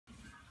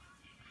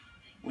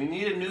We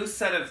need a new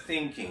set of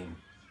thinking.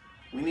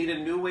 We need a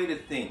new way to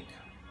think.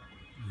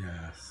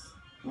 Yes.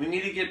 We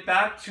need to get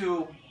back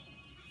to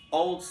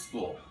old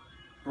school,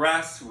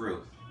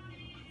 grassroots.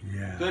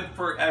 Yeah. Good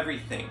for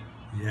everything.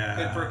 Yeah.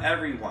 Good for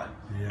everyone.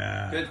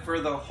 Yeah. Good for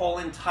the whole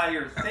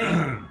entire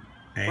thing.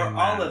 For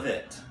all of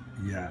it.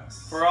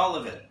 Yes. For all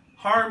of it.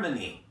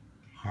 Harmony.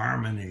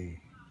 Harmony.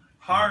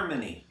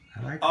 Harmony.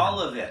 I like all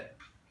that. of it.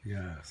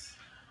 Yes.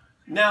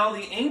 Now,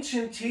 the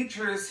ancient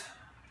teachers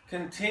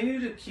continue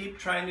to keep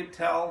trying to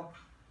tell,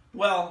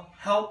 well,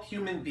 help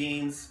human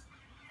beings,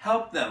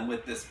 help them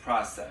with this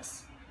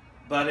process.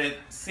 But it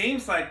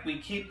seems like we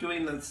keep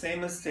doing the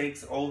same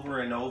mistakes over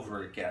and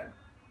over again.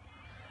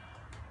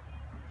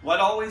 What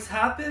always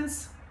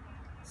happens?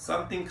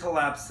 Something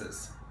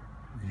collapses.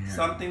 Yeah.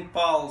 Something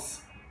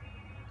falls.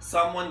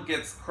 Someone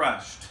gets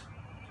crushed.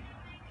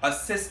 A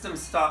system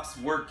stops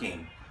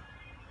working.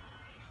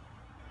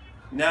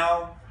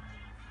 Now,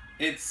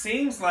 it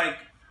seems like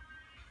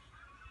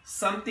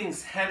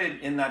something's headed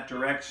in that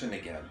direction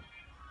again.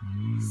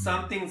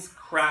 Something's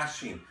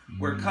crashing.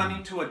 We're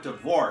coming to a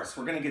divorce.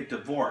 We're going to get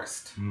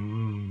divorced.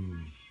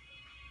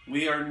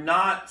 We are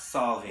not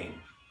solving.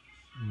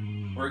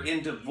 We're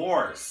in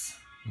divorce.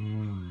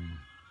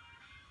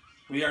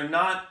 We are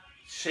not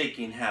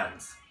shaking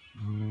hands.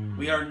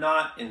 We are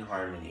not in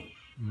harmony.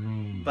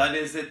 But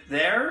is it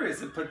there?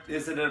 Is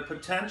it a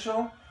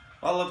potential?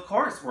 Well, of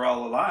course, we're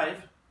all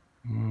alive.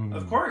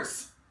 Of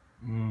course.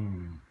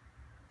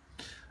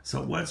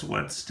 So what's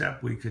one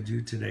step we could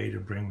do today to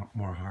bring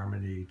more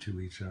harmony to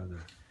each other?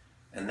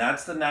 And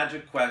that's the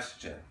magic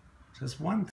question. Just one